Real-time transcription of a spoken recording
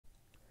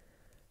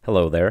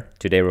Hello there.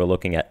 Today we're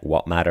looking at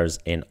what matters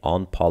in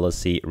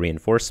on-policy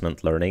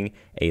reinforcement learning,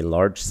 a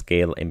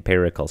large-scale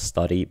empirical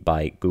study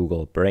by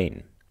Google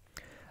Brain.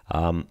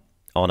 On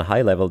a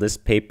high level, this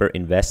paper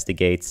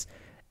investigates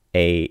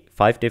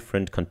 5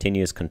 different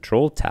continuous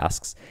control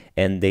tasks,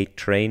 and they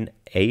train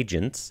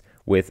agents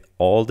with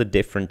all the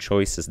different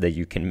choices that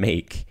you can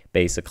make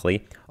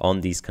basically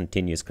on these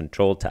continuous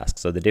control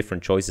tasks. So the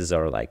different choices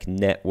are like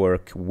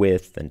network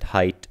width and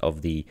height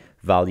of the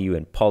value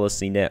and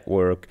policy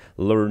network,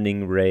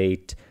 learning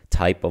rate,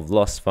 type of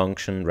loss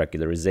function,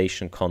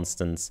 regularization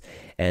constants,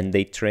 and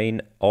they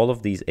train all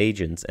of these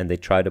agents and they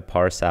try to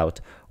parse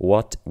out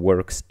what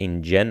works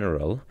in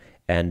general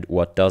and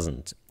what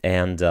doesn't.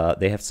 And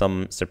they have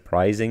some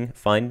surprising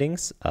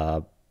findings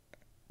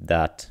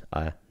that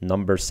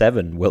number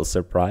 7 will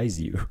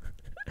surprise you.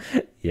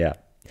 Yeah.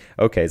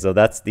 Okay, so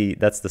that's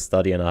the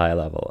study on a high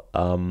level.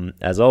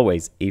 As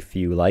always, if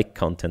you like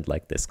content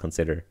like this,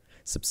 consider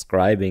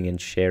subscribing and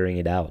sharing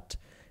it out.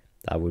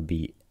 That would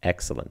be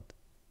excellent.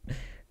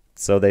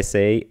 So they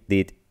say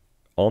that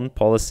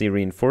on-policy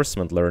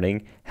reinforcement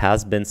learning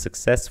has been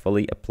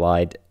successfully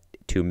applied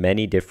to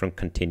many different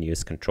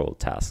continuous control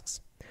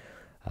tasks.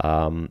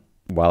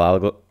 While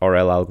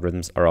RL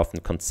algorithms are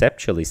often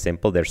conceptually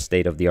simple, their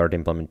state-of-the-art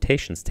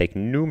implementations take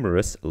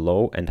numerous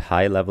low and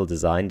high-level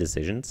design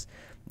decisions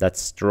that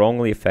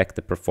strongly affect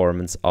the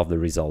performance of the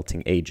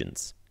resulting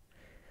agents.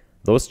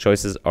 Those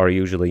choices are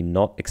usually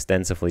not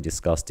extensively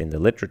discussed in the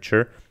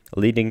literature,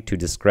 leading to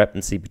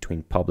discrepancy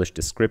between published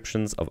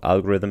descriptions of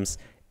algorithms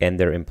and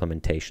their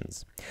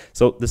implementations.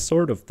 So the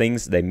sort of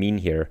things they mean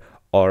here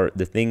are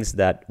the things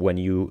that when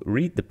you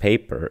read the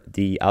paper,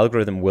 the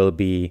algorithm will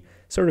be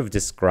sort of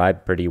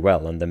described pretty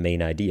well on the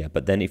main idea.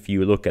 But then if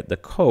you look at the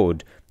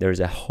code, there's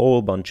a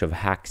whole bunch of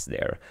hacks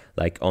there.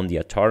 Like on the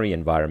Atari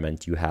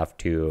environment, you have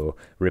to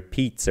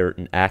repeat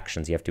certain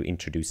actions. You have to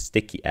introduce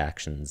sticky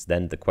actions.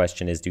 Then the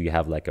question is, do you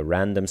have like a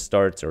random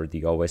start, or do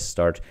you always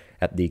start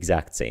at the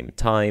exact same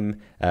time?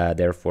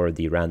 Therefore,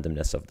 the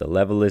randomness of the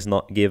level is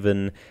not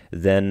given.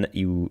 Then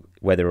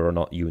whether or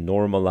not you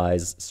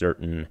normalize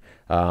certain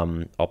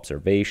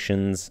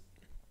observations.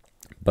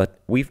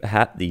 But we've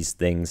had these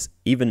things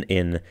even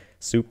in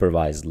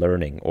supervised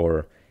learning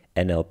or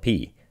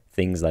NLP,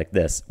 things like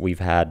this. We've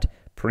had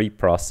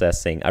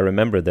pre-processing. I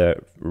remember the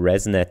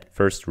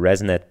first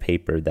ResNet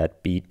paper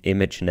that beat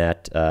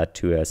ImageNet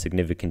to a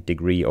significant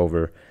degree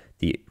over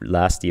the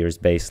last year's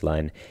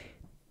baseline.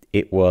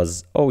 It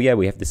was, oh yeah,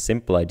 we have this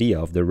simple idea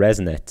of the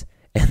ResNet.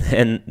 And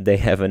then they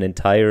have an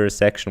entire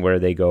section where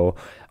they go,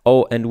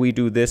 oh, and we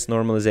do this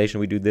normalization,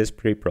 we do this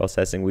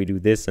pre-processing, we do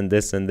this and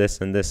this and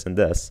this and this and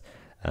this.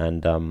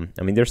 And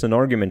I mean, there's an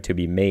argument to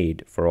be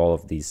made for all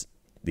of these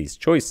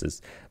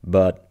choices,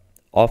 but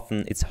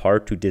often it's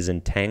hard to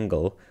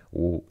disentangle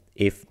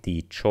if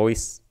the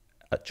choices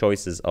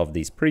of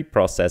these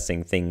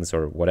pre-processing things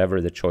or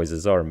whatever the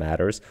choices are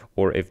matters,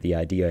 or if the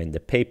idea in the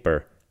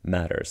paper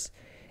matters.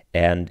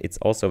 And it's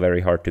also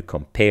very hard to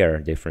compare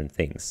different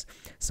things.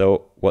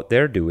 So what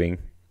they're doing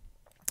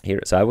here,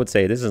 so I would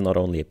say this is not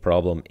only a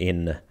problem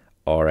in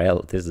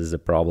RL, this is a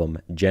problem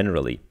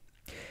generally.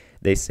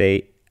 They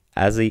say,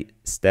 as a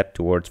step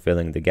towards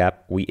filling the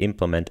gap, we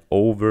implement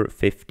over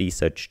 50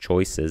 such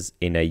choices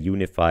in a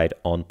unified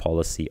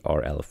on-policy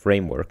RL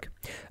framework,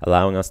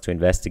 allowing us to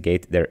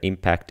investigate their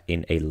impact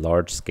in a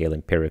large-scale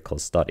empirical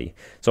study.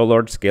 So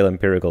large-scale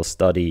empirical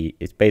study,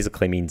 it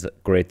basically means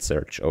grid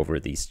search over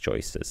these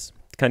choices.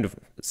 Kind of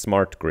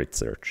smart grid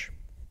search.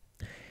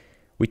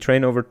 We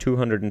train over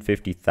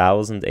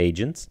 250,000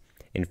 agents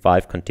in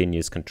 5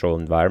 continuous control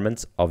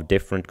environments of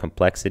different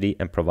complexity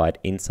and provide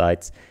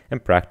insights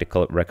and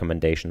practical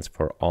recommendations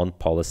for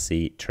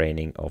on-policy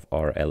training of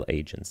RL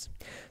agents.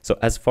 So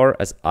as far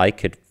as I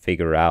could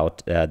figure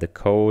out, the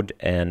code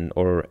and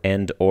or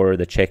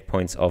the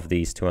checkpoints of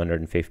these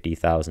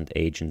 250,000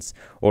 agents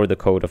or the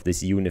code of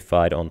this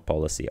unified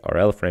on-policy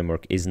RL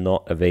framework is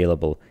not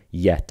available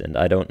yet, and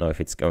I don't know if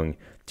it's going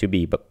to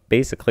be. But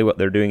basically what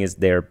they're doing is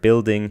they're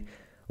building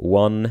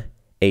one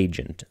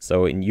agent.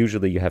 So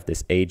usually you have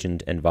this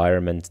agent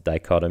environment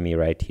dichotomy.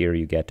 Right here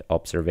you get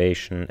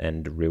observation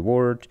and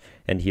reward,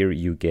 and here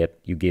you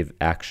give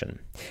action.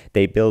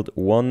 They build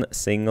one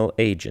single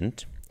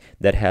agent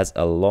that has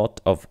a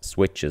lot of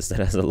switches, that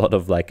has a lot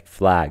of like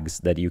flags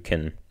that you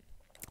can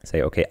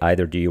say, okay,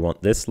 either do you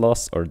want this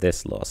loss or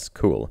this loss?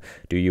 Cool.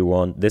 Do you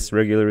want this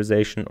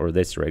regularization or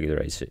this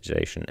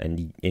regularization?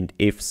 And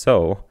if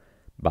so,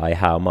 by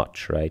how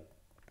much, right?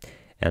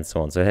 And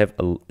so on. So I have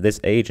this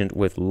agent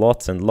with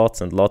lots and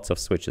lots and lots of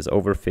switches,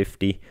 over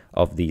 50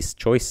 of these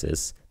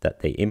choices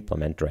that they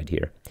implement right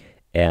here.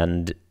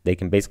 And they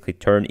can basically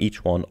turn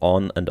each one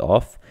on and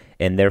off,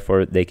 and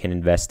therefore they can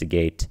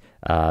investigate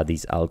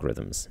these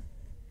algorithms.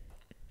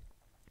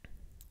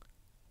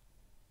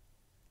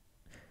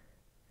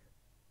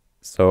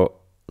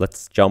 So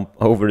let's jump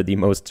over the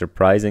most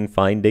surprising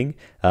finding,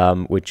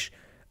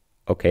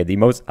 okay,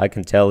 I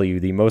can tell you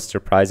the most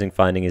surprising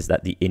finding is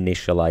that the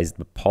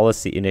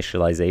policy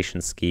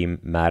initialization scheme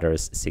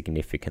matters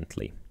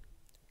significantly.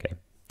 Okay,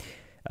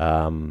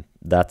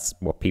 That's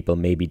what people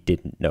maybe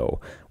didn't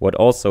know. What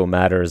also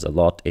matters a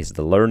lot is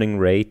the learning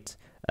rate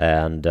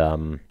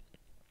and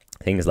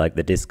things like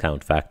the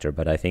discount factor,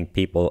 but I think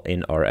people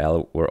in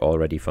RL were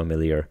already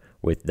familiar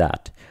with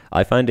that.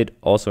 I find it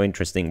also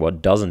interesting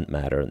what doesn't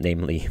matter,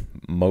 namely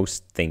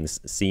most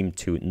things seem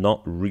to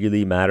not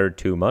really matter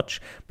too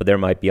much, but there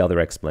might be other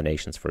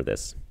explanations for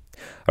this.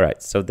 All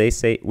right, so they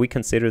say we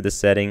consider the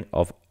setting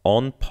of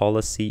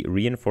on-policy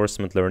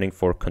reinforcement learning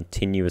for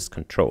continuous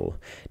control.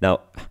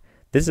 Now,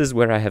 this is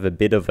where I have a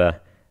bit of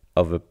a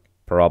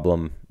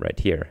problem right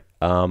here,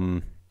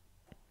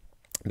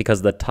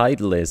 because the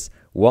title is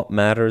what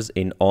matters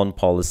in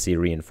on-policy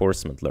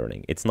reinforcement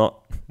learning. It's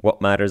not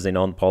what matters in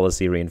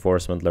on-policy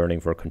reinforcement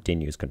learning for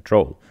continuous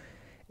control.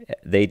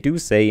 They do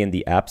say in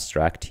the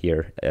abstract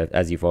here,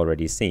 as you've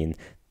already seen,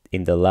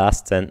 in the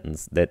last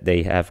sentence, that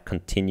they have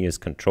continuous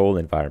control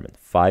environment,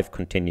 5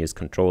 continuous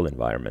control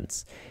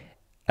environments.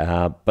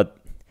 But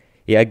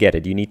yeah, I get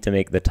it. You need to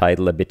make the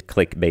title a bit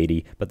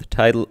clickbaity, but the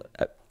title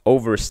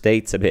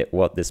overstates a bit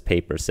what this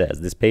paper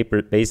says. This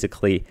paper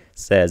basically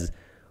says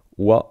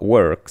what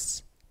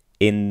works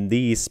in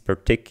these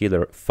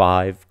particular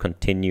 5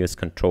 continuous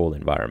control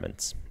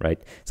environments,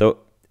 right? So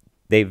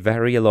they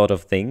vary a lot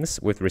of things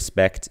with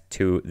respect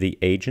to the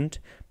agent,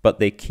 but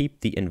they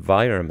keep the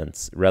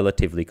environments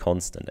relatively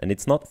constant. And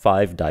it's not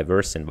 5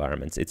 diverse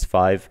environments. It's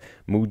 5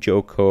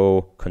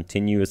 MuJoCo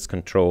continuous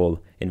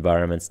control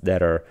environments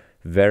that are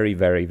very,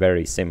 very,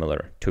 very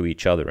similar to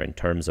each other in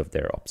terms of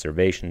their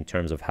observation, in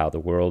terms of how the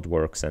world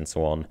works, and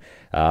so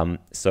on.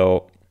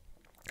 So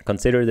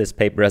consider this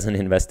paper as an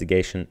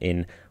investigation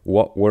in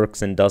what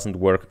works and doesn't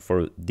work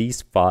for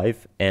these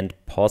 5 and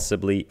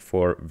possibly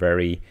for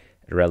very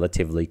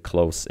relatively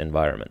close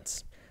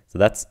environments. So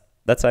that's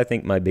I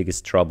think my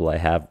biggest trouble I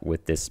have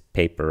with this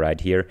paper right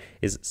here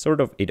is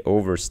sort of it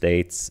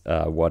overstates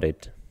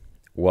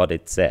what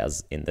it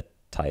says in the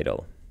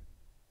title.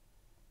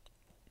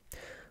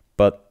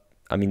 But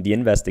I mean, the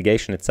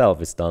investigation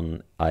itself is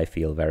done, I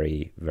feel,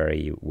 very,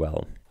 very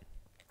well.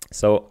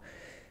 So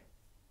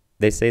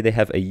they say they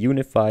have a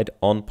unified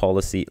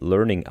on-policy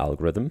learning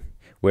algorithm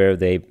where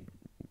they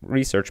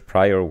researched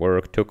prior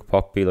work, took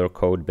popular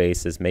code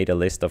bases, made a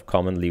list of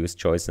commonly used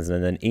choices,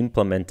 and then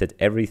implemented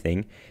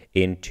everything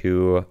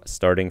into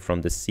starting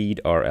from the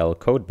SeedRL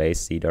code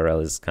base.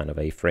 SeedRL is kind of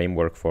a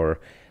framework for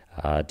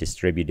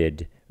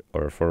distributed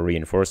or for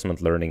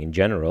reinforcement learning in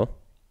general.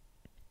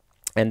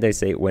 And they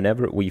say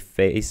whenever we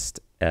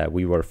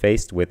were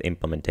faced with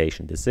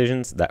implementation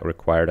decisions that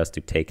required us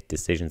to take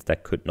decisions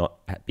that could not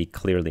be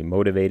clearly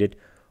motivated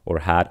or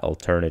had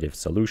alternative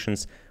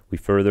solutions, we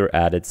further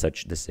added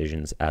such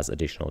decisions as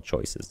additional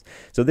choices.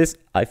 So this,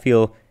 I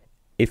feel,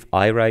 if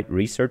I write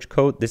research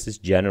code, this is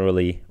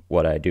generally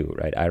what I do,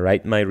 right? I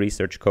write my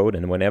research code,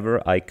 and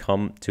whenever I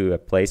come to a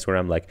place where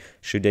I'm like,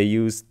 should I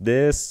use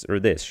this or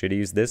this? Should I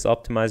use this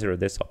optimizer or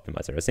this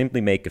optimizer? I simply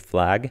make a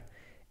flag,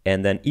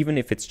 and then even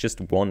if it's just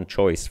one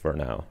choice for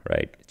now,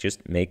 right?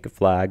 Just make a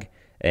flag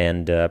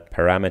and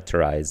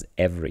parameterize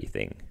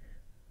everything.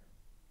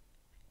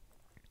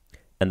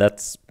 And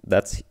that's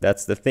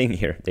the thing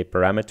here. They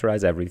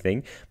parameterize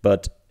everything,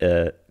 but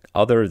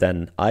other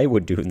than I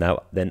would do now,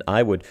 then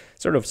I would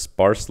sort of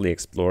sparsely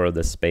explore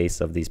the space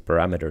of these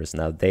parameters.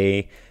 Now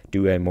they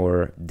do a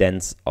more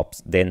dense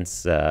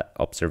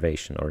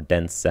observation or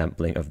dense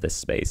sampling of this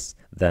space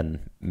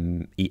than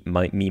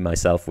me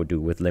myself would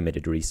do with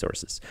limited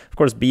resources. Of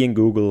course, being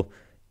Google,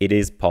 it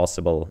is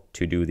possible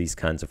to do these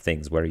kinds of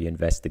things where you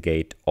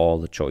investigate all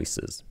the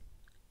choices.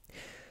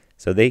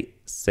 So they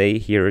say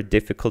here,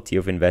 difficulty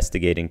of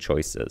investigating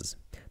choices.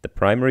 The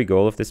primary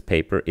goal of this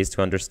paper is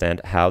to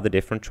understand how the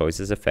different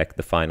choices affect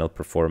the final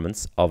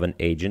performance of an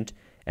agent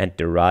and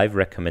derive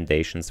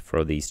recommendations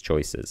for these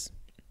choices.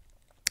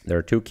 There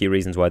are 2 key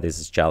reasons why this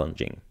is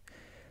challenging.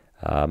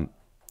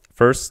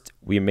 First,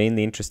 we are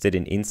mainly interested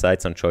in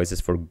insights on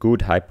choices for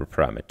good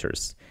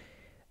hyperparameters.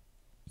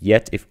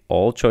 Yet, if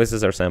all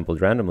choices are sampled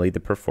randomly, the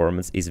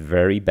performance is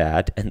very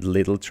bad and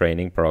little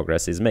training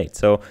progress is made.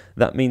 So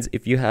that means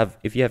if you have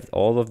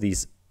all of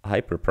these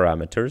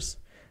hyperparameters,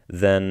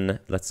 then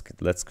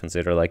let's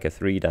consider like a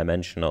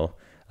 3-dimensional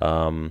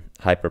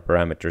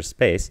hyperparameter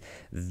space.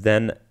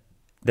 Then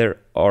there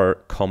are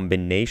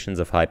combinations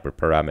of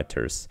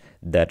hyperparameters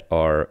that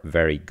are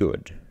very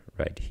good,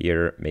 right?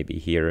 Here, maybe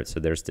here. So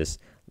there's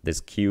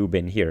this cube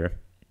in here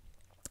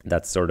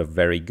that's sort of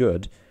very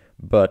good,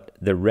 but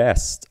the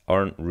rest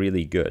aren't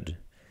really good.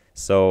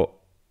 So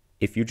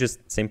if you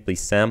just simply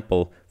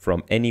sample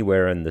from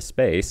anywhere in the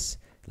space,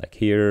 like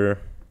here,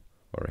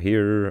 or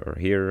here, or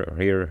here, or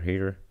here, or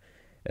here,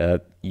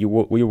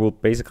 we will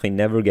basically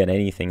never get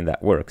anything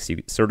that works.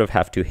 You sort of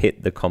have to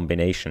hit the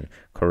combination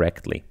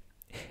correctly.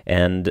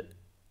 And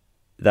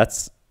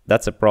that's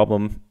a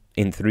problem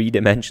in 3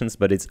 dimensions,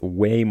 but it's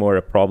way more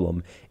a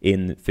problem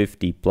in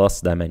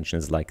 50+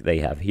 dimensions like they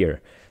have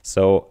here.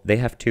 So they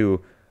have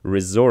to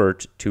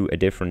resort to a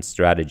different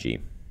strategy.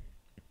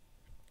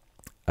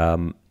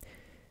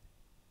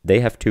 They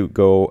have to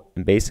go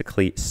and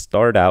basically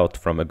start out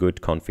from a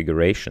good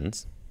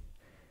configurations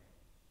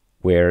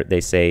where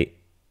they say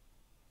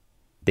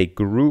they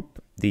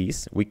group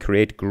these. We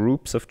create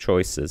groups of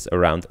choices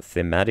around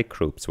thematic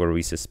groups where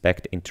we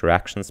suspect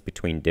interactions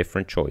between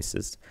different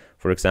choices.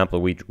 For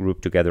example, we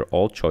group together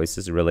all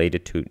choices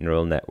related to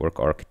neural network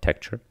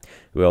architecture.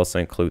 We also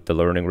include the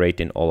learning rate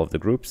in all of the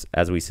groups,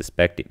 as we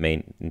suspect it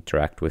may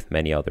interact with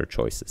many other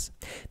choices.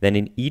 Then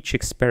in each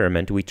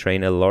experiment, we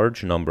train a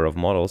large number of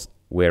models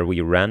where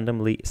we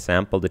randomly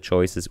sample the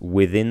choices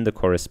within the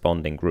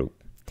corresponding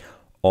group.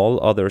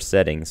 All other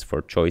settings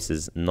for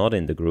choices not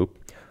in the group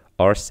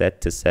are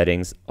set to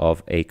settings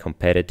of a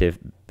competitive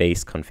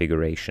base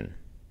configuration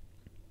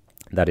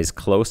that is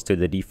close to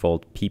the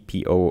default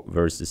PPO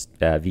versus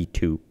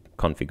V2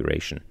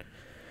 configuration.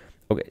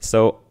 Okay,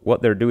 so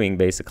what they're doing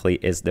basically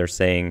is they're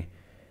saying,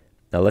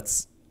 now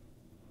let's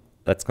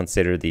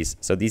consider these.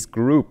 So these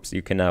groups,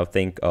 you can now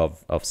think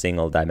of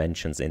single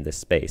dimensions in this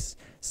space.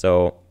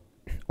 So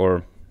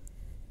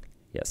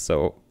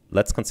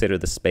let's consider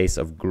the space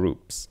of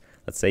groups.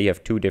 Let's say you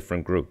have two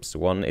different groups.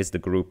 One is the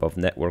group of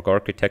network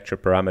architecture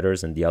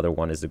parameters, and the other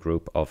one is the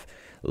group of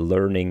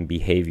learning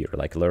behavior,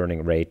 like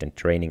learning rate and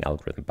training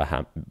algorithm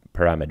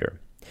parameter.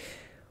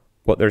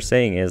 What they're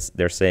saying is,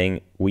 they're saying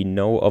we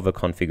know of a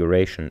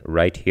configuration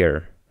right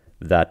here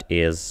that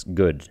is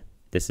good.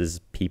 This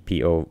is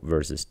PPO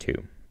versus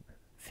 2,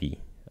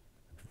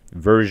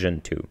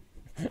 version 2.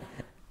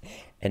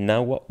 And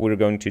now what we're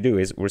going to do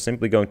is we're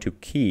simply going to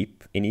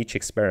keep, in each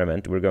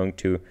experiment, we're going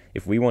to,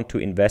 if we want to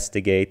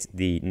investigate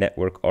the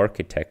network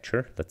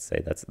architecture, let's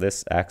say that's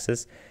this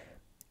axis,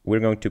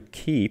 we're going to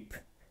keep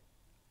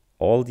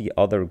all the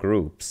other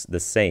groups the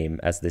same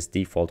as this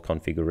default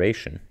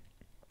configuration,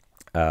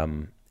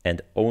 and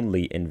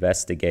only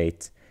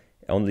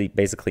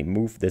basically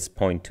move this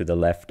point to the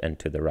left and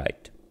to the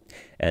right.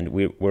 And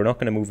we're not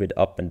going to move it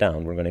up and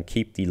down. We're going to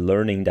keep the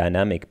learning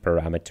dynamic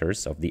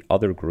parameters of the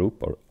other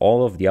group, or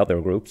all of the other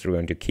groups we're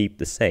going to keep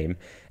the same,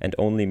 and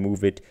only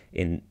move it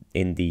in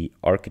the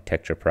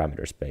architecture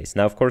parameter space.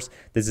 Now, of course,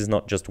 this is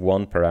not just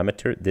one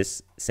parameter.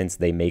 Since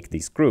they make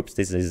these groups,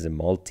 this is a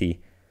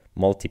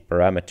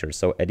multi-parameter.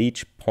 So at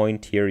each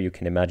point here, you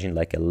can imagine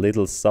like a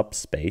little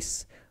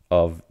subspace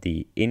of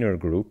the inner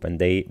group, and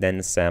they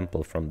then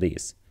sample from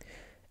these.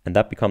 And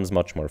that becomes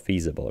much more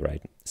feasible,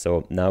 right?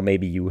 So now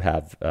maybe you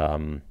have,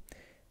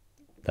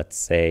 let's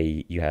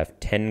say you have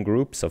 10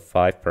 groups of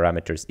 5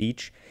 parameters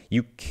each.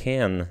 You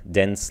can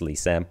densely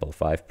sample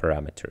 5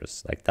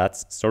 parameters. Like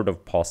that's sort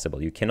of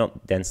possible. You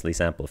cannot densely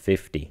sample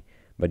 50,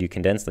 but you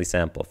can densely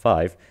sample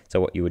 5.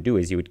 So what you would do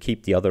is you would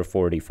keep the other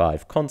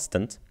 45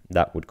 constant.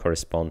 That would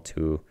correspond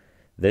to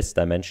this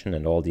dimension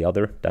and all the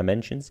other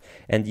dimensions.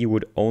 And you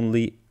would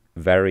only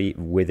vary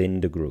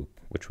within the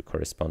group, which would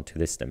correspond to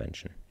this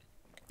dimension.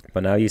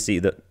 But now you see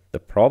that the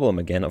problem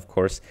again, of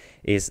course,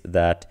 is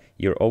that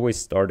you're always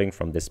starting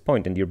from this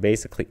point, and you're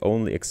basically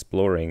only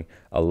exploring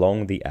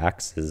along the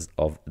axis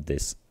of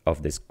this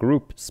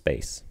group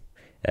space,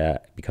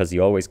 because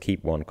you always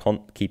keep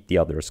keep the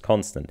others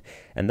constant.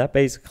 And that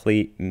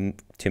basically,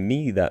 to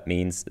me, that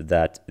means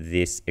that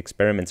these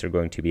experiments are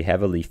going to be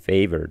heavily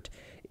favored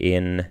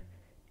in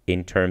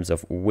terms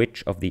of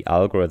which of the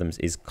algorithms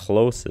is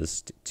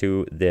closest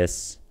to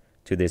this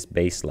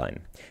baseline,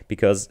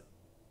 because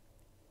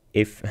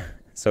if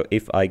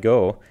I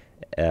go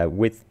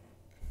with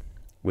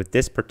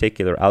this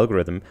particular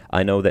algorithm,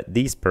 I know that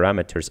these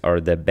parameters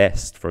are the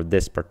best for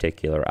this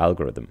particular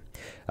algorithm.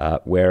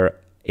 Where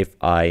if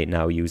I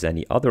now use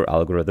any other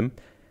algorithm,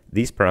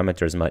 these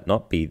parameters might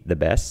not be the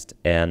best,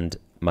 and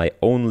my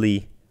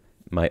only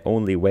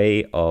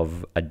way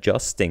of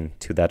adjusting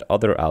to that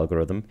other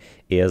algorithm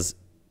is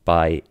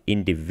by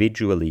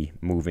individually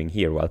moving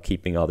here while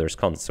keeping others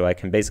constant. So I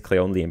can basically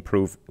only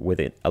improve with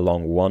it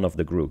along one of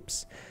the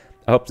groups.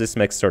 I hope this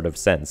makes sort of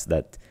sense,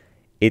 that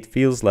it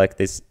feels like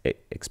this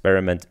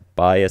experiment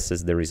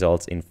biases the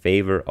results in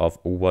favor of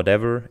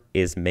whatever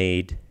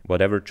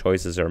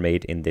choices are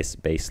made in this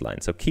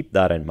baseline. So keep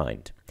that in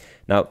mind.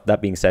 Now,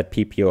 that being said,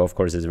 PPO, of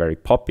course, is a very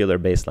popular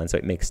baseline, so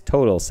it makes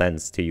total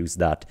sense to use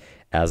that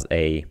as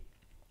a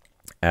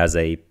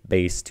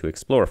base to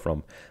explore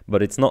from.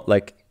 But it's not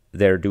like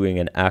they're doing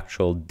an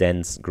actual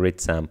dense grid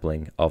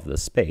sampling of the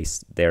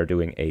space. They're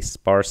doing a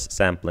sparse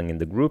sampling in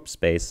the group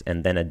space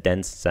and then a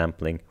dense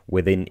sampling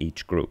within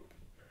each group.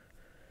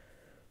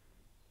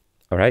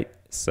 All right,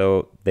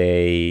 so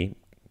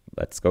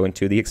let's go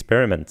into the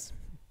experiments.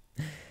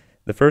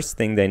 The first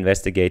thing they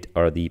investigate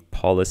are the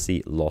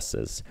policy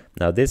losses.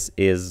 Now this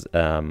is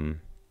a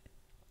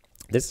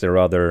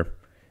rather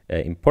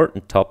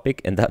important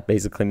topic, and that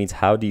basically means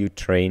how do you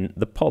train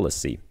the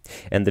policy?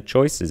 And the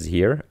choices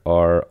here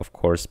are, of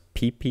course,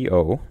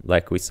 PPO,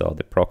 like we saw,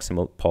 the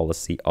proximal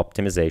policy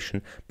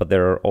optimization, but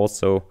there are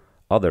also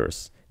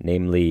others,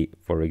 namely,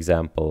 for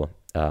example,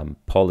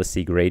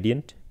 policy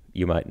gradient.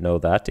 You might know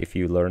that if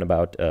you learn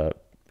about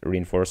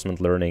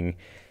reinforcement learning,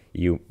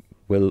 you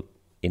will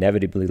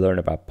inevitably learn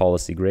about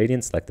policy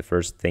gradients, like the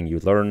first thing you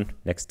learn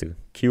next to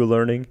Q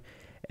learning.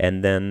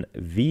 And then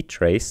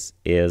V-trace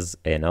is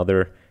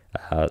another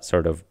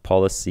sort of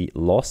policy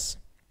loss.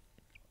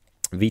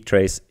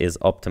 V-trace is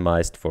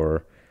optimized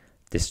for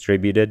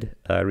distributed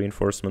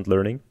reinforcement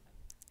learning.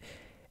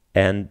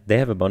 And they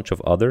have a bunch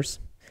of others,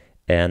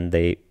 and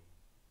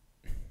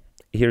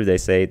here they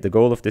say the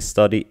goal of this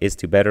study is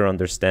to better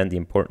understand the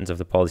importance of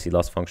the policy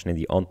loss function in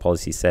the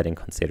on-policy setting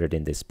considered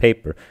in this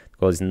paper. The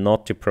goal is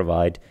not to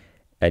provide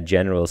a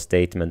general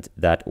statement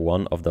that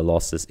one of the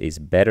losses is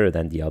better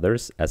than the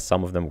others, as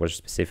some of them were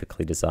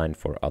specifically designed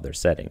for other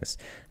settings.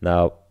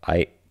 Now,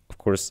 of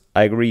course,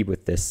 I agree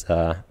with this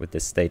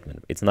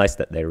statement. It's nice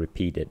that they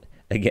repeat it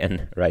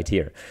again right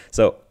here.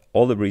 So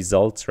all the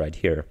results right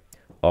here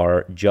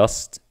are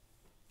just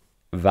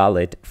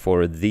valid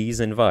for these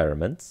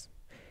environments,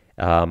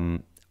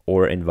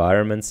 or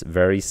environments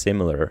very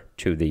similar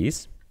to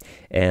these.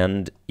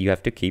 And you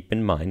have to keep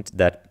in mind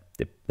that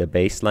the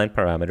baseline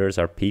parameters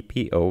are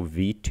PPO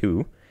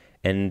V2,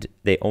 and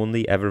they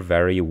only ever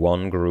vary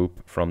one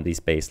group from these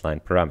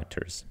baseline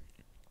parameters.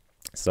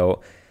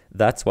 So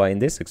that's why in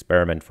this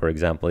experiment, for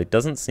example, it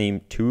doesn't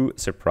seem too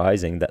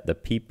surprising that the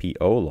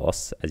PPO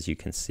loss, as you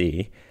can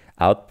see,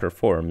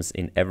 outperforms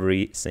in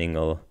every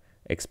single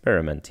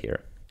experiment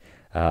here,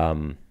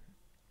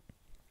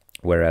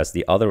 whereas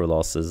the other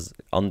losses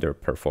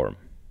underperform.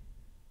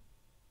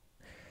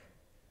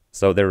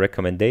 So their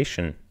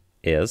recommendation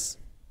is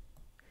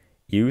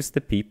use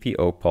the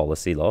PPO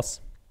policy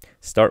loss,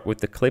 start with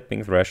the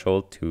clipping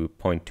threshold to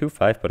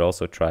 0.25, but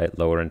also try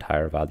lower and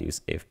higher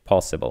values if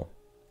possible,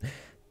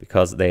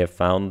 because they have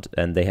found,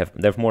 and they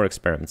have more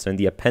experiments. So in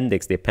the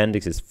appendix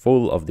is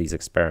full of these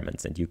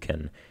experiments, and you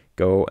can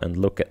go and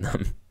look at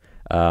them.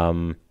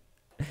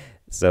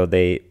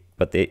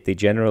 But the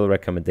general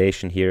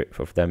recommendation here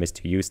for them is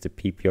to use the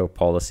PPO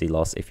policy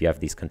loss if you have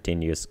these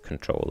continuous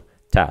control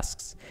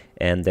tasks,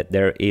 and that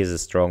there is a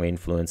strong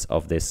influence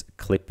of this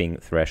clipping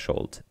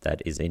threshold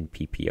that is in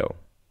PPO.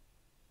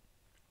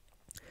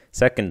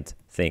 Second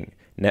thing,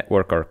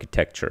 network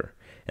architecture.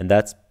 And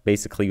that's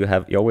basically you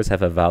always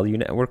have a value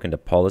network and a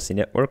policy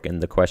network,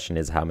 and the question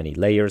is how many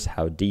layers,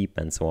 how deep,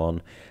 and so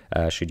on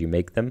should you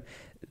make them.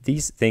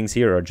 These things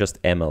here are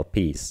just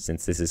MLPs.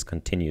 Since this is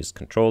continuous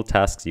control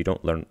tasks, you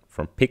don't learn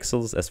from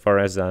pixels as far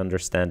as I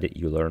understand it.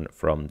 You learn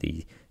from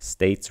the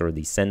states or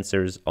the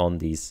sensors on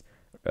these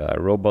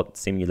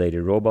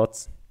simulated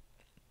robots.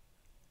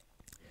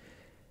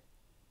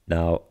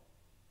 Now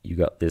you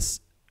got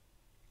this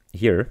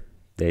here.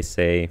 They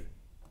say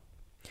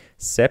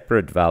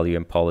separate value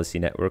and policy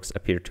networks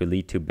appear to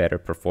lead to better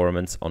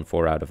performance on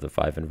 4 out of the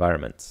 5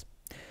 environments.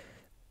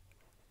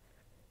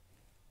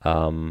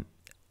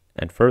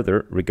 And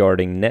further,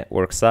 regarding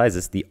network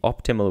sizes, the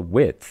optimal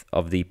width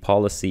of the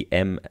policy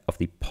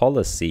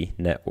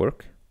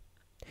network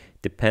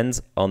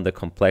depends on the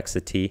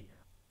complexity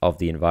of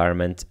the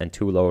environment, and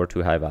too low or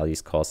too high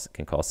values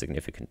can cause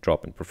significant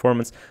drop in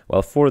performance,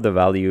 while for the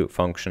value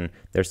function,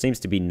 there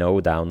seems to be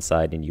no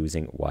downside in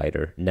using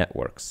wider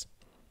networks.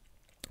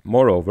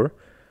 Moreover,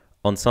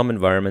 on some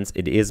environments,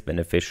 it is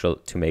beneficial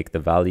to make the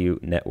value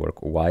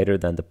network wider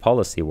than the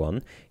policy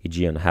one,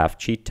 e.g. on half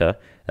cheetah.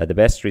 The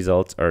best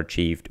results are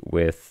achieved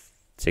with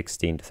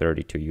 16 to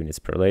 32 units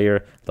per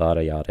layer,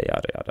 yada, yada,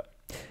 yada, yada.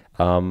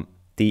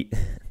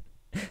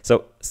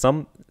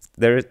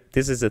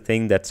 This is a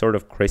thing that sort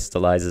of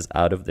crystallizes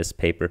out of this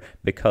paper,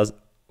 because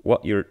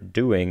what you're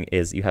doing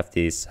is you have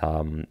this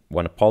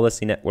one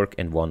policy network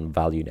and one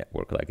value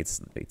network. Like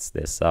it's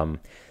this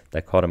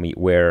dichotomy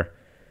where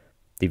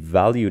the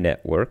value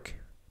network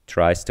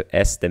tries to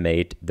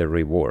estimate the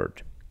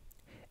reward,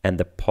 and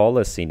the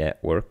policy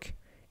network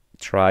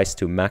tries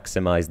to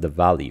maximize the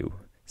value.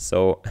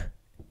 So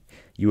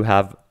you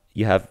have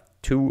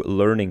two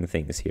learning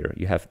things here.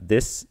 You have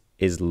this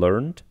is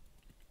learned,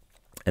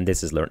 and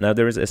this is learned. Now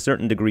there is a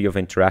certain degree of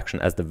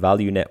interaction as the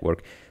value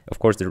network. Of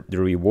course, the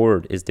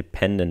reward is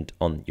dependent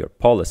on your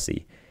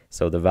policy.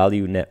 So the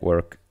value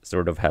network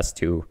sort of has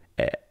to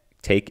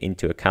take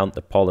into account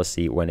the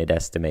policy when it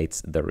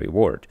estimates the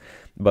reward.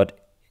 But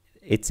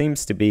it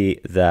seems to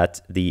be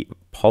that the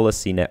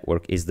policy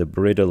network is the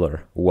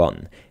brittler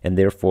one, and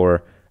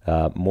therefore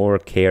more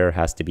care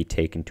has to be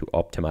taken to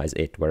optimize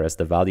it, whereas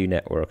the value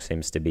network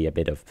seems to be a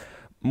bit of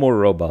more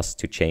robust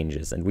to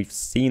changes. And we've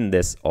seen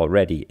this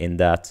already in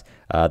that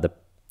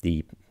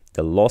the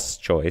loss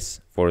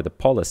choice for the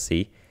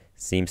policy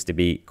seems to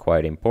be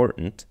quite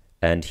important.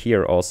 And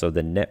here also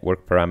the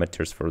network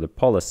parameters for the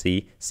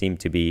policy seem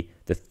to be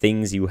the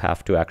things you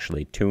have to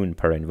actually tune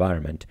per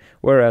environment.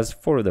 Whereas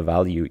for the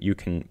value, you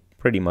can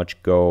pretty much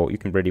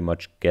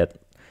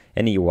get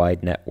any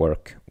wide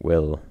network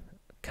will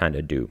kind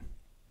of do.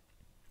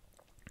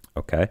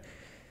 Okay.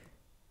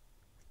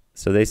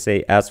 So they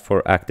say, as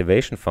for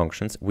activation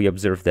functions, we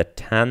observe that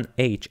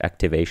TAN-H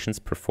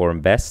activations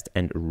perform best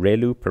and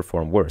ReLU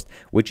perform worst,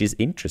 which is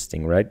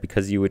interesting, right?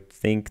 Because you would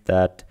think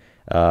that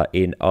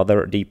in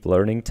other deep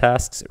learning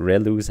tasks,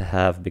 ReLUs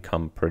have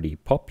become pretty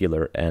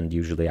popular and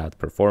usually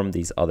outperform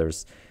these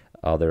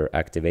other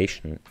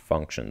activation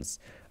functions.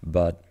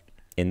 But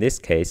in this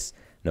case,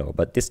 no.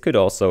 But this could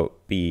also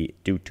be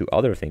due to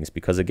other things,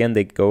 because again,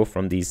 they go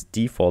from these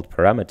default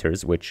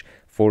parameters, which,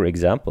 for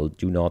example,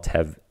 do not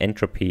have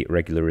entropy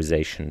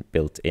regularization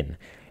built in.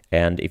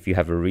 And if you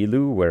have a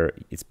ReLU where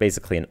it's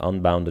basically an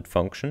unbounded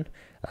function,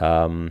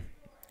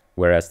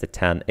 whereas the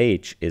tan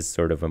h is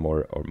sort of a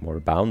more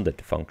bounded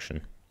function.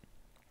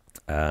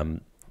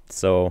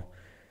 So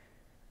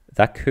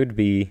that could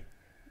be,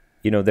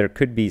 there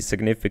could be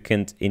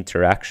significant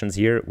interactions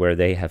here where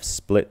they have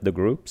split the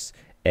groups,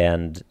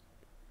 and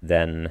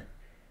then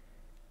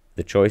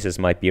the choices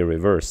might be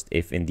reversed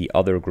if in the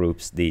other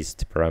groups these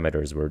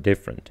parameters were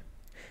different.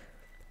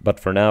 But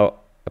for now,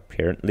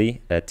 apparently,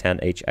 tan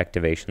h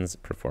activations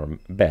perform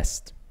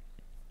best.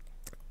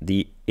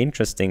 The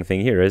interesting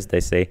thing here is they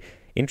say,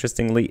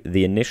 interestingly,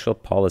 the initial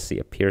policy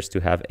appears to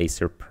have a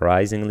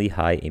surprisingly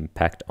high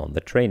impact on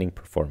the training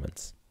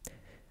performance.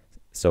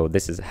 So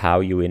this is how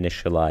you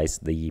initialize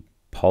the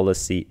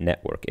policy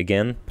network.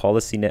 Again,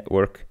 policy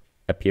network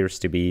appears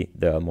to be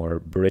the more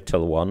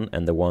brittle one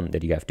and the one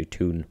that you have to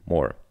tune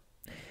more.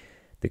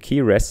 The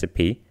key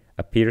recipe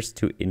appears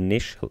to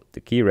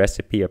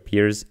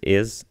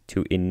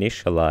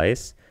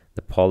initialize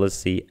the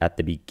policy at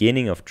the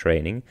beginning of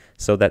training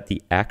so that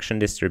the action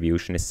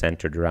distribution is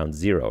centered around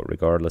 0,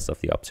 regardless of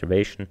the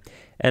observation,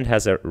 and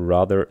has a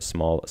rather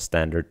small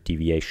standard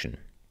deviation.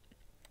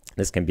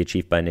 This can be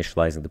achieved by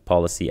initializing the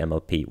policy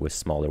MLP with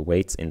smaller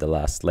weights in the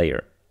last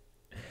layer.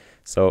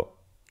 So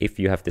if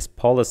you have this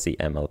policy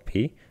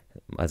MLP,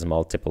 has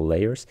multiple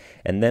layers,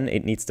 and then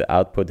it needs to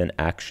output an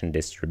action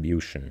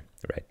distribution,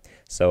 right?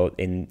 So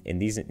in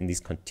these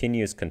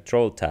continuous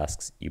control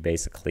tasks, you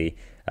basically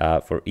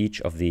for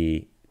each of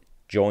the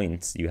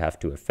joints you have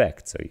to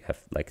affect. So you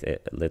have like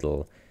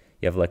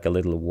a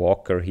little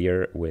walker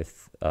here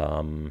with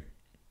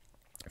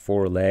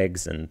 4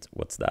 legs, and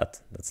what's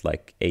that? That's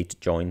like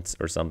 8 joints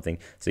or something.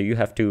 So you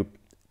have to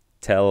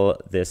tell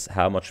this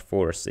how much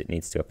force it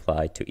needs to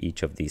apply to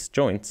each of these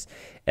joints,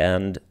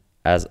 and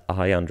as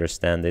I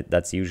understand it,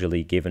 that's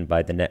usually given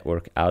by the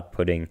network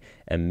outputting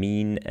a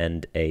mean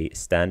and a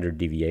standard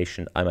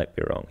deviation. I might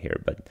be wrong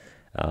here, but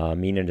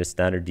mean and a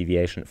standard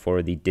deviation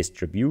for the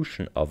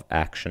distribution of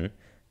action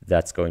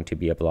that's going to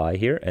be applied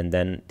here, and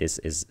then this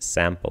is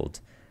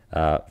sampled.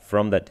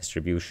 From that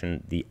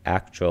distribution, the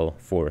actual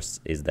force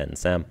is then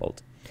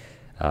sampled.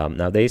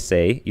 Now they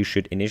say you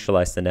should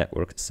initialize the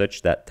network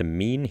such that the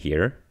mean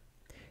here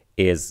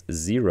is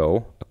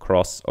 0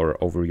 across or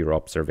over your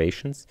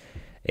observations.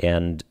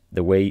 And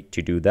the way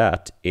to do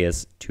that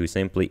is to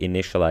simply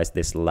initialize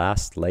this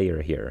last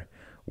layer here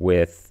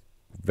with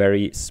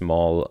very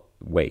small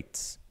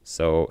weights.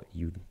 So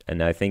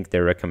and I think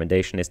their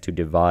recommendation is to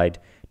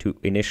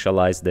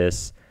initialize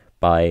this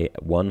by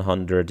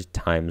 100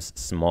 times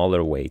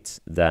smaller weights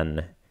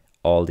than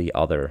all the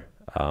other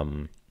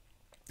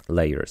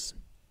layers.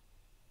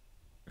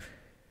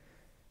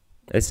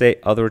 They say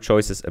other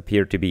choices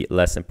appear to be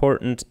less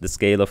important. The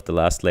scale of the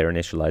last layer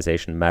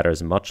initialization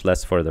matters much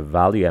less for the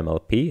value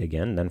MLP,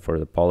 again, than for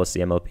the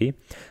policy MLP.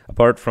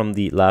 Apart from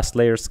the last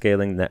layer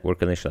scaling, network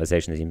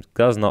initialization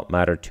does not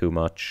matter too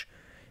much.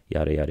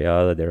 Yada, yada,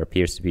 yada. There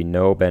appears to be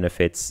no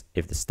benefits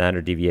if the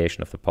standard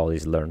deviation of the poly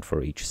is learned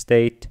for each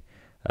state,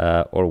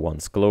 or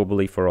once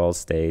globally for all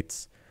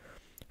states.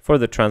 For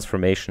the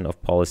transformation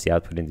of policy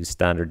output into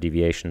standard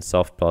deviation,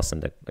 soft plus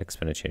and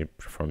exponentially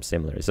perform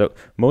similar. So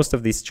most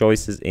of these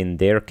choices in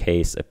their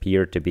case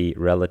appear to be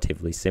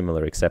relatively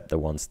similar, except the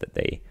ones that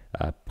they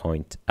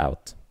point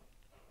out.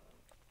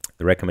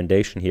 The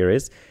recommendation here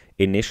is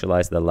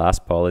initialize the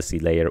last policy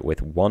layer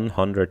with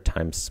 100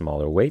 times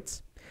smaller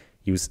weights.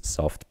 Use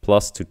soft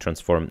plus to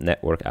transform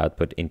network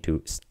output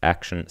into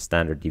action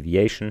standard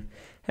deviation,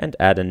 and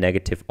add a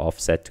negative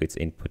offset to its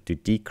input to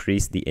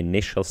decrease the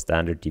initial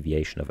standard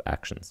deviation of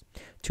actions.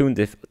 Tune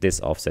if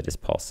this offset is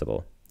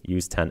possible.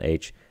 Use tan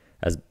h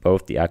as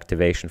both the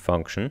activation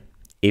function,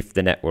 if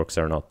the networks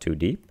are not too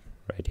deep,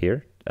 right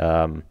here.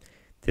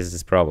 This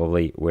is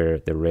probably where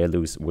the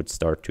ReLUs would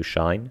start to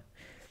shine,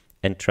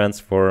 and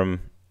transform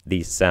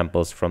these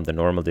samples from the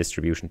normal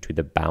distribution to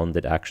the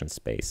bounded action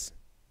space.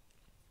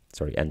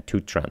 Sorry, and to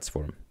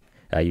transform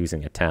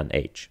using a tan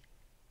h.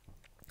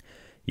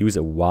 Use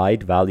a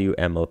wide value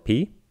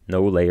MLP,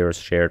 no layers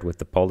shared with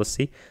the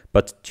policy,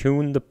 but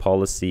tune the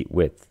policy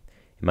width.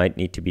 It might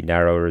need to be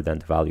narrower than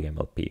the value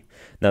MLP.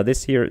 Now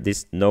this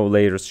no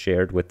layers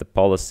shared with the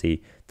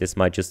policy, this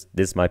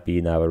might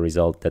be now a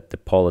result that the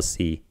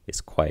policy is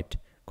quite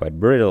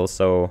brittle.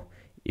 So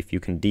if you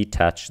can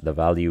detach the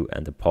value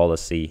and the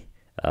policy,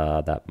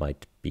 that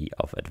might be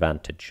of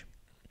advantage.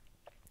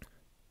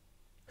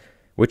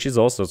 Which is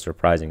also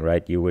surprising,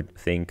 right? You would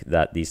think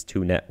that these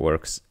two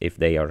networks, if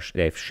they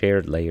have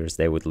shared layers,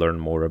 they would learn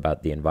more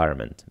about the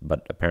environment,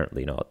 but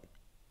apparently not.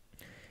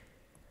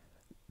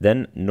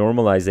 Then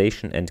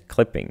normalization and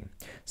clipping.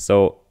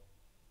 So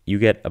you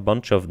get a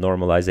bunch of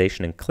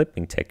normalization and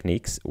clipping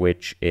techniques,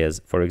 which is,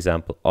 for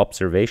example,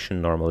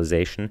 observation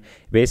normalization.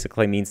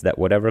 Basically means that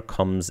whatever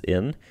comes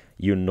in,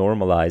 you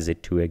normalize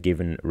it to a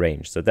given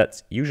range. So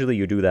that's usually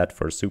you do that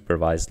for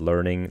supervised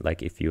learning,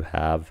 like if you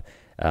have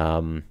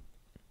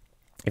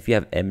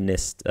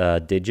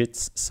MNIST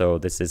digits. So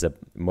this is a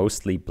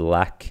mostly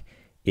black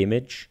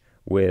image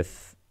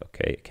with,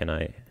 okay, can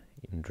I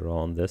draw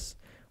on this?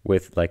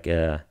 With like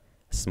a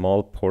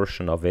small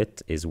portion of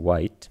it is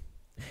white.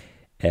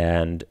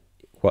 And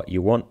what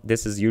you want,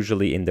 this is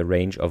usually in the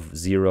range of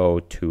 0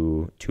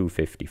 to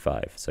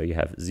 255. So you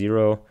have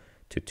 0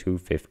 to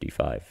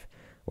 255.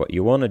 What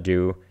you want to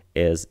do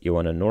is you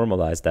want to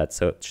normalize that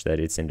such that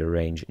it's in the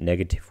range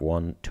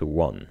 -1 to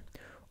 1.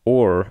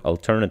 Or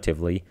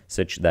alternatively,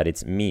 such that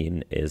its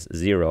mean is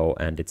 0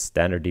 and its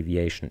standard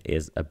deviation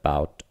is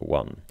about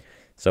 1.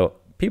 So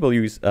people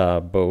use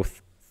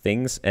both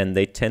things, and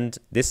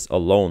this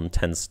alone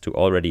tends to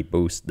already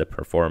boost the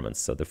performance.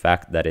 So the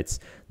fact that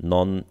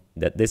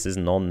this is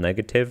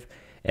non-negative,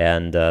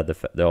 and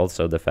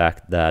also the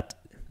fact that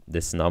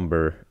this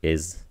number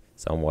is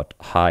somewhat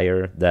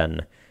higher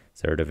than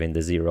sort of in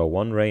the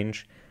 0-1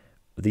 range,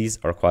 these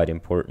are quite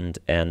important,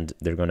 and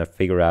they're going to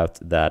figure out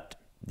that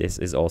this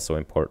is also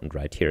important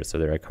right here. So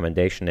the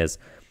recommendation is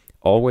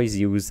always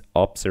use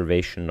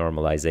observation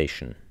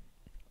normalization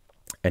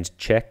and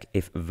check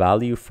if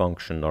value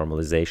function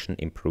normalization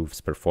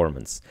improves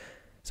performance.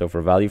 So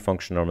for value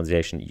function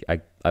normalization,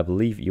 I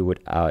believe you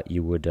would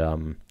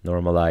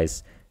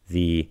normalize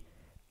the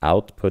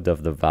output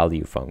of the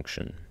value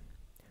function.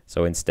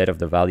 So instead of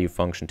the value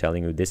function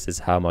telling you this is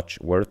how much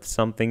worth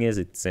something is,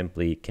 it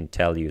simply can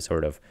tell you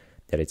sort of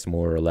that it's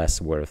more or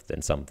less worth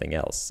than something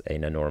else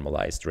in a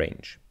normalized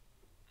range.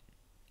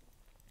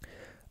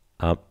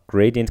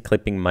 Gradient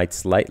clipping might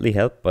slightly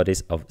help, but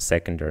is of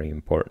secondary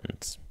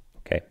importance.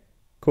 Okay,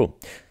 cool.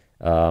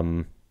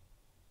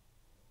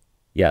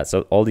 Yeah,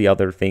 so all the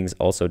other things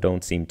also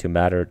don't seem to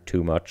matter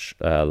too much,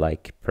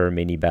 like per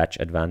mini batch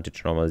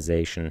advantage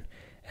normalization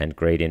and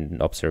gradient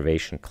and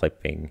observation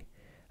clipping.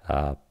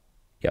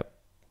 Yep.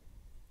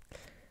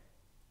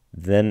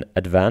 Then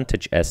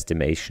advantage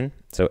estimation.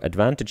 So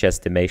advantage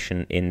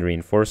estimation in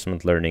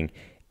reinforcement learning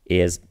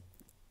is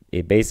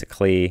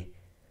basically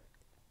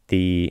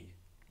the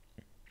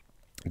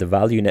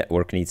value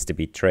network needs to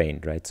be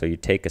trained, right? So you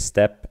take a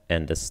step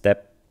and a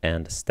step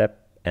and a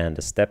step and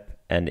a step,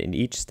 and in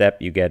each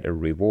step you get a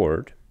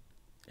reward,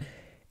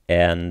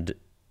 and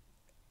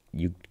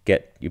you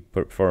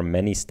perform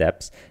many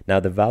steps. Now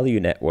the value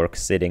network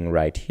sitting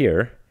right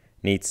here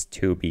needs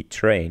to be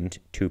trained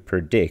to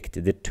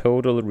predict the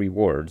total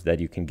reward that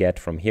you can get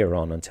from here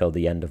on until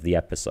the end of the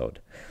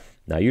episode.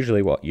 Now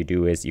usually what you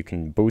do is you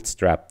can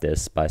bootstrap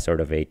this by sort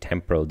of a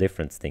temporal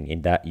difference thing,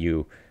 in that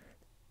you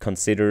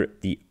consider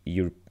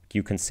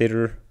you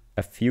consider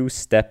a few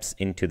steps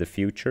into the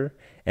future,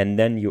 and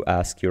then you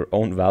ask your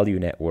own value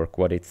network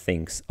what it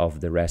thinks of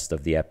the rest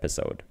of the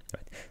episode.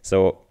 Right?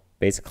 So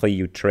basically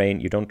you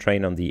don't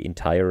train on the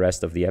entire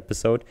rest of the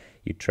episode,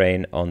 you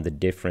train on the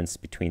difference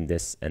between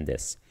this and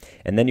this.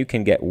 And then you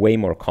can get way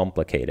more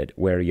complicated,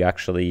 where you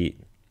actually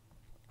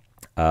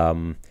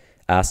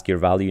ask your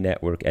value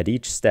network at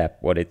each step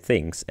what it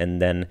thinks,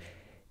 and then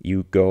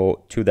you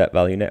go to that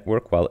value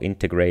network while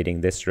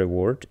integrating this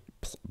reward,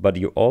 but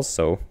you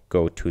also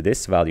go to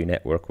this value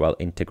network while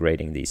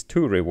integrating these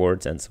two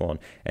rewards, and so on.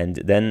 And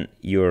then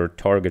your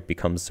target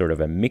becomes sort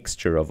of a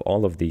mixture of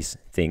all of these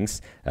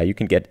things. You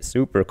can get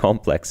super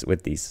complex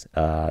with these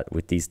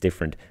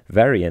different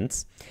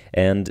variants,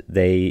 and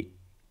they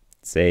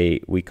say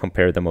we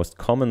compare the most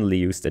commonly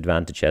used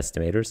advantage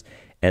estimators,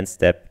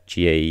 N-step,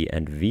 GAE,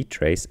 and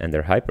V-trace, and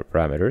their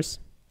hyperparameters.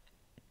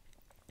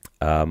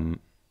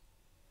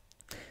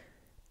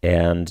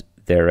 And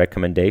their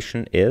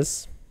recommendation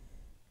is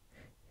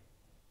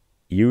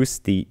use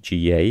the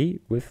GA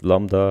with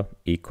lambda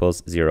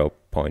equals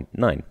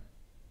 0.9.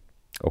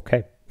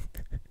 Okay.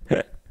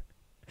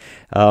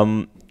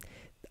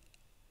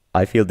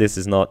 I feel this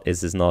is not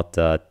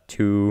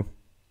too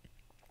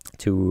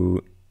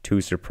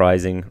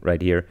surprising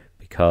right here,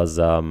 because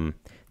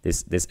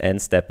this N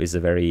step is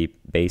a very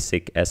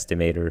basic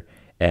estimator,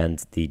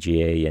 and the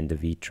GA and the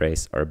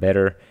V-trace are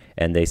better,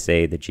 and they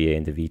say the GA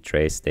and the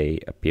V-trace, they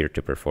appear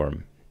to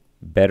perform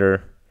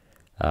better.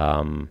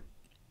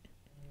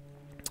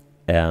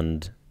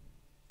 And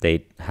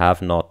they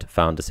have not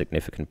found a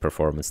significant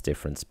performance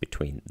difference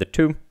between the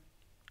two.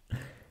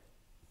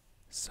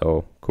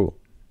 So cool.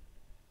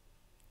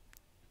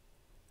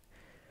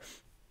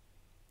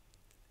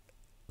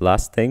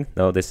 Last thing,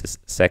 no, this is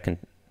second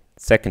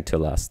to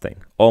last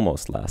thing,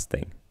 almost last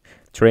thing.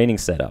 Training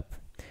setup.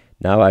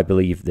 Now I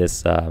believe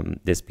this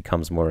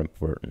becomes more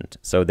important.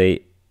 So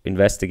they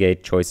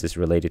investigate choices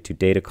related to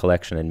data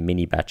collection and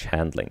mini batch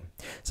handling.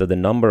 So the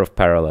number of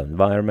parallel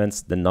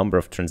environments, the number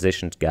of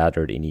transitions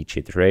gathered in each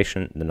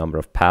iteration, the number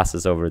of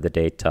passes over the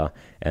data,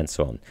 and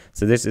so on.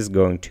 So this is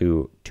going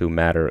to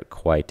matter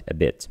quite a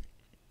bit.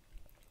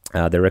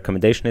 The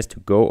recommendation is to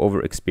go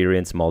over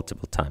experience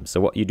multiple times. So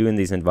what you do in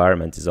these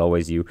environments is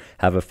always you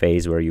have a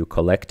phase where you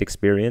collect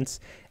experience,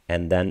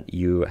 and then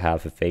you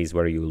have a phase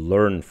where you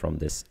learn from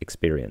this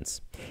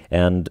experience.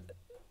 And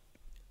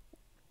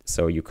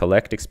so you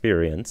collect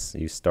experience,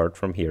 you start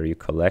from here, you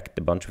collect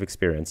a bunch of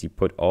experience, you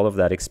put all of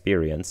that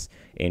experience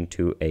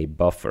into a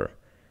buffer,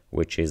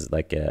 which is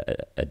like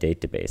a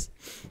database.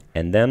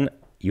 And then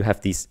you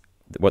have these,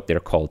 what they're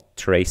called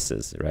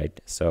traces,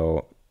 right?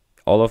 So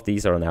all of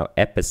these are now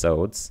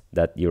episodes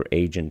that your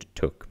agent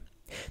took.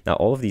 Now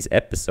all of these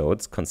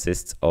episodes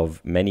consists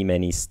of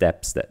many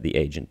steps that the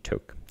agent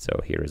took. So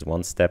here is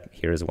one step,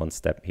 here is one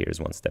step, here is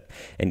one step.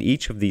 And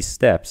each of these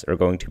steps are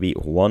going to be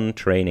one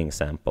training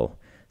sample.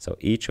 So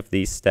each of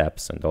these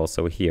steps, and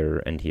also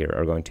here and here,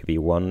 are going to be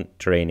one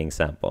training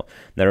sample.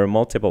 There are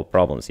multiple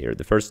problems here.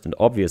 The first and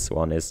obvious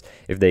one is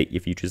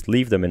if you just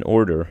leave them in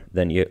order,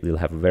 then you'll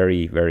have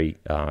very, very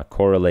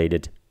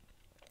correlated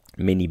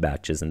mini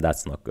batches, and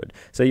that's not good.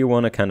 So you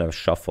want to kind of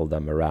shuffle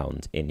them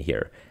around in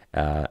here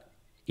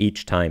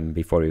each time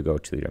before you go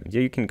to them.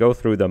 You can go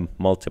through them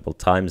multiple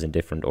times in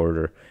different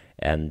order,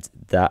 and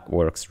that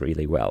works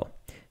really well.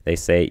 They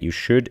say you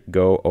should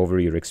go over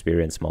your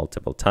experience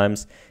multiple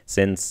times,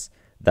 since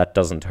that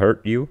doesn't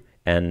hurt you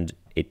and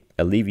it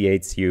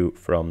alleviates you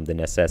from the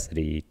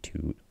necessity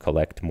to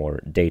collect more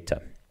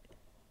data.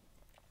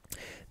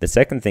 The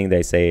second thing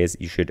they say is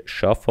you should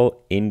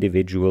shuffle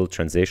individual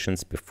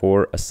transitions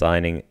before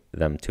assigning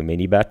them to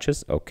mini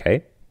batches.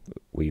 Okay,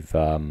 we've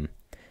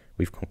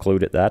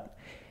concluded that.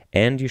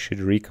 And you should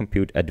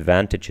recompute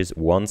advantages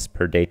once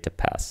per data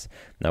pass.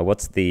 Now,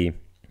 what's the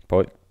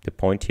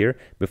point here?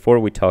 Before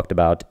we talked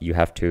about you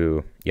have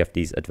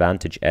these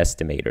advantage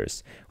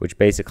estimators, which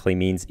basically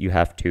means you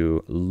have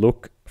to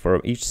look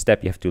for each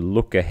step. You have to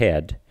look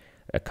ahead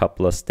a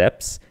couple of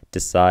steps,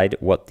 decide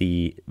what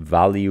the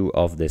value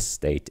of this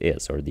state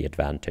is, or the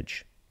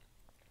advantage.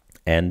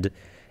 And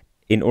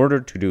in order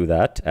to do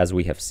that, as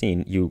we have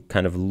seen, you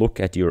kind of look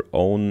at your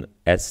own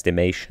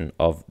estimation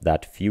of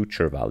that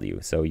future value.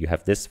 So you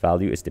have this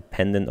value is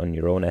dependent on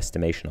your own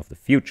estimation of the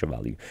future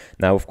value.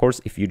 Now, of course,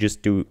 if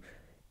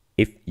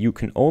you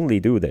can only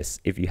do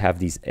this if you have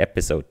these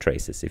episode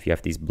traces, if you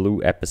have these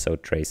blue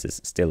episode traces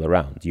still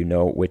around, you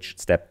know which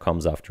step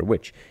comes after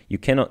which. You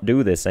cannot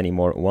do this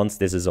anymore once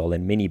this is all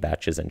in mini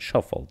batches and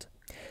shuffled.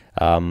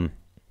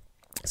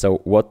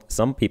 So what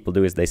some people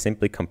do is they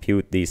simply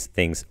compute these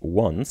things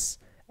once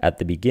at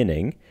the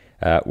beginning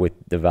with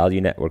the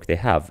value network they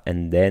have,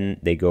 and then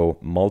they go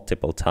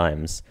multiple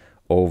times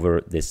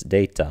over this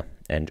data,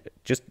 and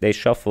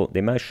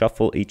they might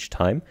shuffle each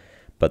time,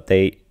 but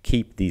they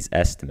keep these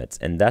estimates.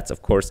 And that,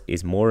 of course,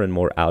 is more and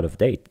more out of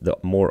date the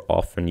more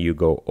often you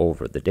go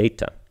over the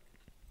data.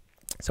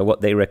 So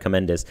what they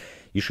recommend is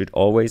you should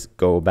always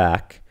go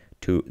back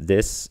to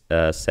this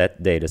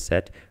data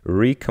set,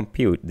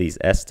 recompute these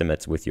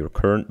estimates with your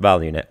current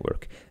value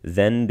network,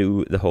 then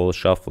do the whole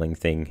shuffling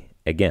thing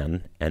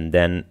again, and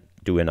then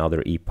do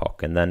another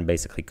epoch, and then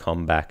basically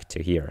come back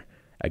to here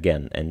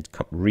again and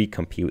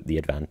recompute the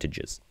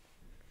advantages.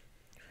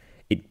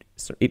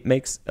 It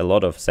makes a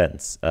lot of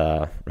sense,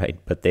 right?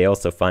 But they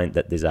also find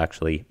that this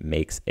actually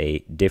makes a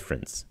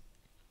difference.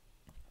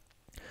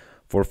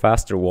 For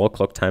faster wall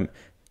clock time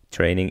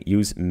training,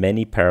 use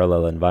many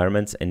parallel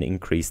environments and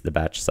increase the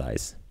batch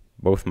size.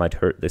 Both might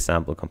hurt the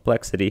sample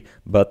complexity,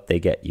 but they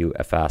get you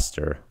a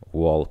faster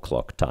wall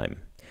clock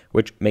time,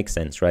 which makes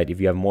sense, right?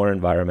 If you have more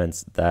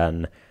environments,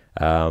 then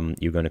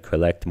you're going to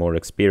collect more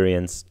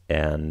experience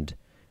and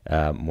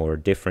more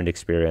different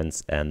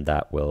experience, and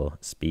that will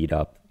speed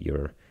up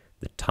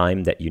the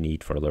time that you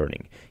need for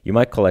learning. You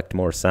might collect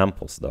more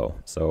samples though,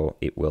 so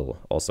it will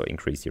also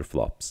increase your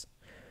flops.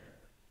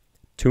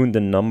 Tune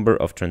the number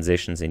of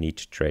transitions in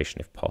each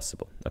iteration if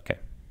possible. Okay.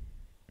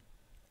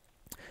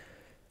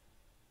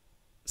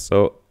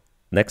 So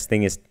next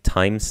thing is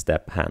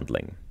Timestep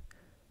handling.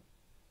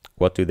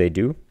 What do they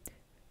do?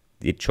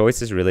 The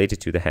choice is related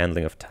to the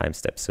handling of time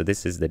steps. So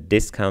this is the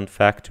discount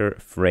factor,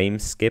 frame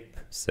skip.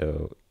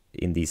 So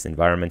in these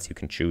environments, you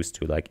can choose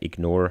to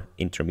ignore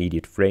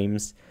intermediate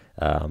frames,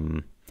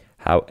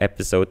 how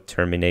episode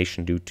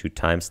termination due to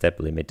time step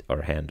limit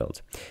are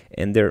handled.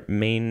 And their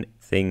main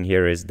thing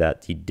here is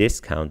that the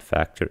discount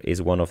factor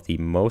is one of the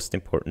most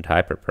important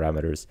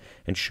hyperparameters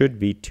and should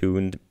be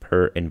tuned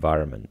per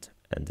environment.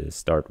 And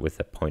start with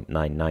a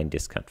 0.99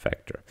 discount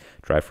factor.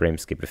 Try frame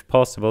skip if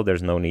possible.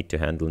 There's no need to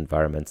handle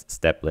environments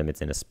step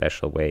limits in a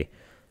special way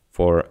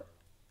for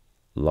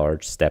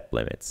large step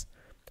limits.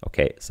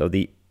 Okay, so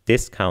the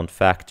discount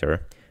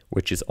factor,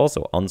 which is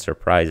also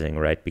unsurprising,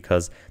 right?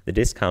 Because the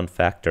discount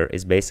factor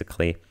is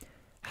basically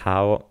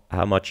how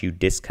much you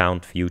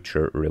discount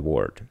future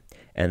reward.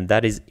 And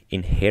that is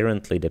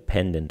inherently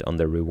dependent on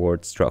the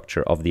reward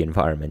structure of the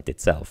environment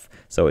itself.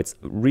 So it's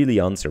really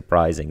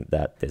unsurprising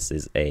that this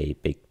is a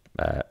big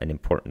an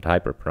important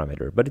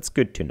hyperparameter, but it's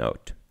good to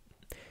note.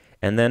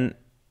 And then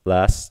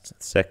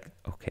second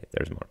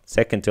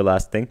to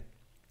last thing,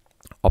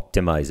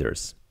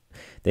 optimizers.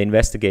 They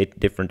investigate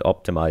different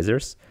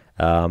optimizers.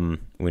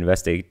 We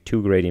investigate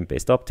 2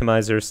 gradient-based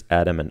optimizers,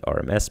 Adam and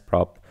RMS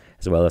prop,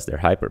 as well as their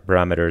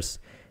hyperparameters.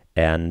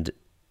 And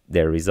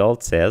their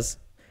result says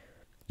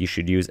you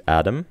should use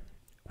Adam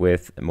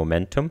with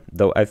momentum,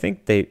 though I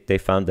think they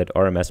found that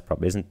RMS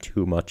prop isn't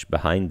too much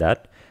behind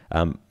that,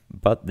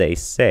 but they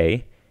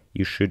say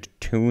you should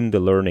tune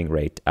the learning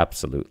rate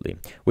absolutely,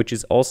 which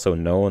is also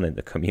known in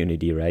the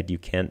community, right? You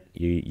can't,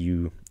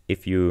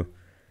 if you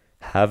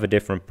have a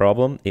different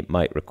problem, it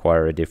might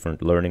require a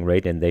different learning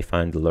rate, and they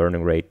find the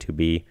learning rate to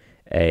be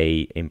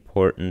an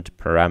important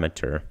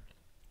parameter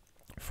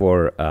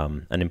for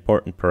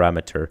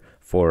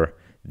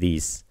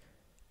these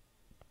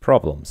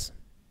problems.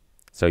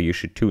 So you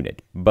should tune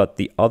it. But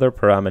the other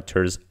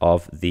parameters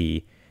of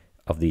these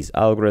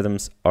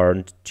algorithms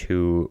aren't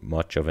too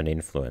much of an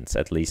influence,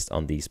 at least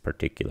on these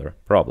particular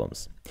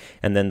problems.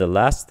 And then the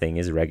last thing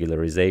is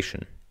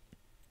regularization.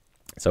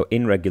 So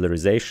in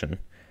regularization,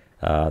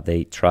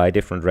 they try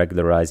different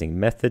regularizing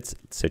methods,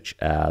 such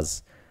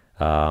as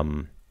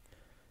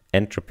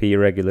entropy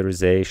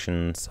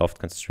regularization, soft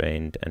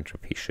constraint,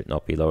 entropy should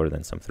not be lower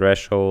than some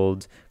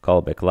threshold,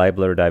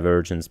 callback-Leibler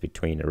divergence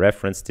between a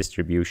reference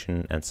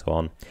distribution, and so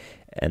on.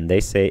 And they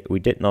say, we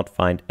did not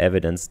find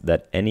evidence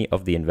that any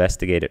of the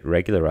investigated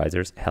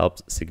regularizers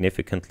helps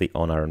significantly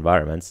on our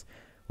environments,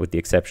 with the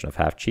exception of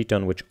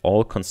half-Cheaton, which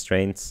all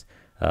constraints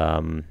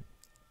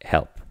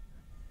help.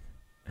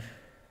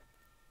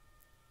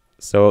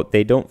 So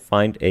they don't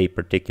find a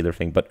particular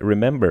thing. But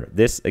remember,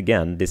 this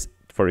again,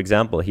 for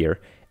example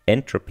here,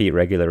 entropy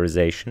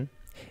regularization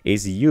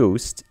is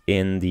used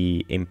in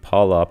the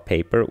Impala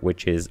paper,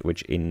 which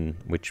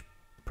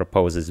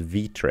proposes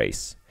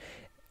V-trace.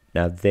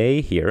 Now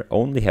they here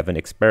only have an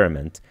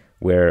experiment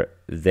where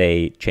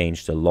they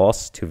change the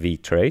loss to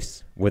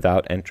V-trace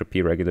without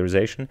entropy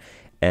regularization,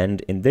 and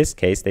in this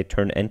case they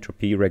turn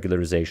entropy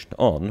regularization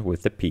on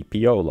with the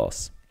PPO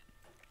loss,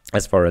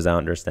 as far as I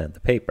understand the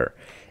paper.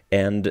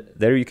 And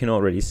there you can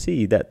already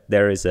see that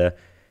there is a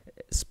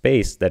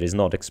space that is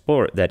not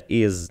explored, that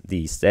is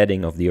the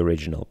setting of the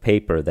original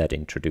paper that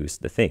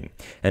introduced the thing.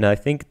 And I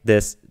think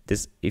this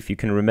if you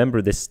can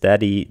remember this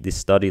study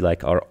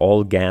like, are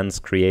all GANs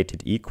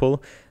created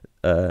equal?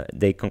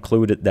 They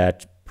concluded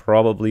that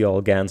probably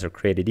all GANs are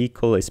created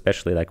equal,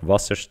 especially like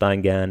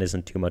Wasserstein GAN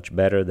isn't too much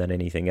better than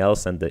anything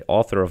else. And the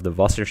author of the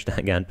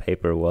Wasserstein GAN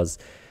paper was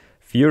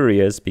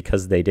furious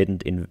because they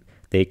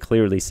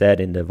clearly said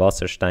in the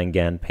Wasserstein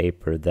GAN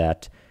paper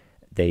that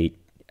the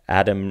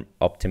atom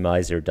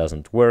optimizer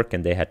doesn't work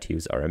and they had to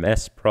use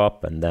RMS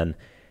prop, and then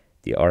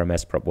the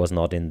RMS prop was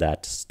not in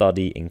that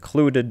study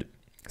included.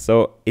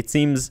 So it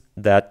seems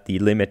that the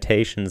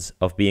limitations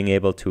of being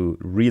able to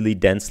really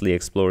densely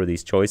explore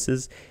these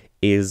choices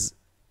is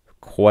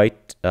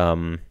quite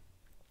hurtful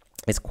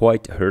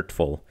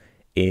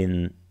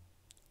in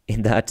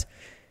that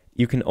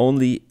you can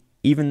only,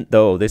 even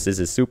though this is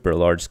a super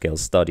large scale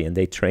study and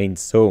they trained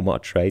so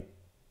much, right?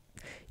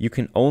 You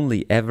can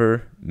only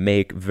ever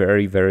make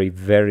very, very,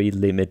 very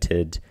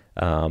limited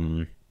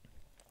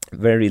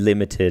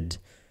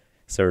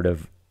sort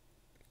of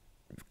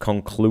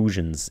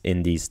conclusions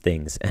in these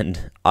things.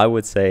 And I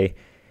would say,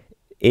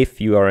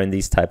 if you are in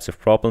these types of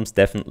problems,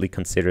 definitely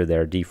consider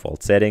their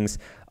default settings.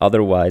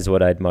 Otherwise,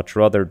 what I'd much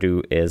rather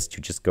do is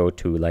to just go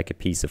to like a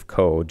piece of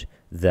code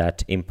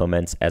that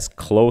implements as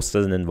close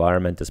as an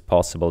environment as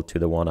possible to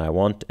the one I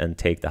want and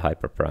take the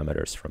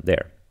hyperparameters from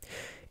there.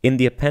 In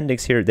the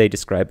appendix here, they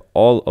describe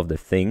all of the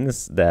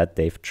things that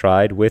they've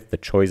tried with the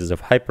choices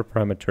of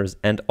hyperparameters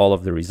and all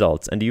of the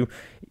results. And you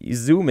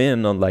zoom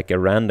in on like a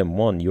random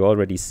one, you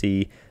already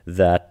see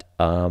that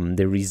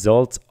the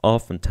results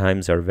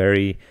oftentimes are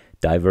very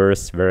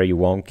diverse, very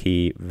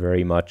wonky,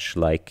 very much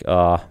like,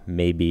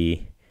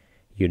 maybe,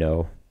 you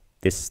know,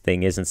 this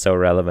thing isn't so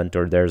relevant,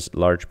 or there's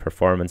large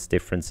performance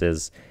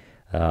differences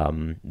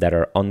that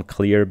are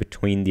unclear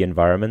between the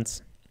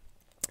environments.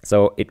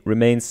 So it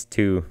remains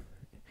to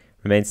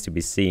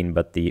be seen,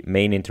 but the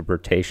main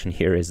interpretation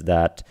here is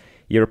that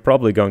you're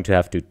probably going to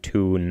have to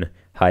tune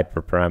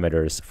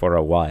hyperparameters for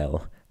a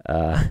while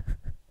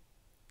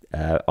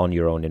on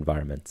your own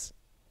environments.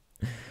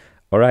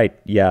 All right,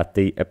 yeah,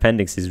 the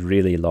appendix is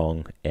really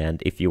long,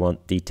 and if you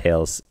want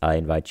details, I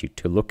invite you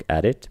to look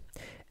at it.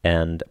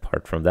 And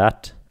apart from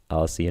that,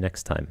 I'll see you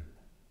next time.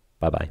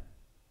 Bye-bye.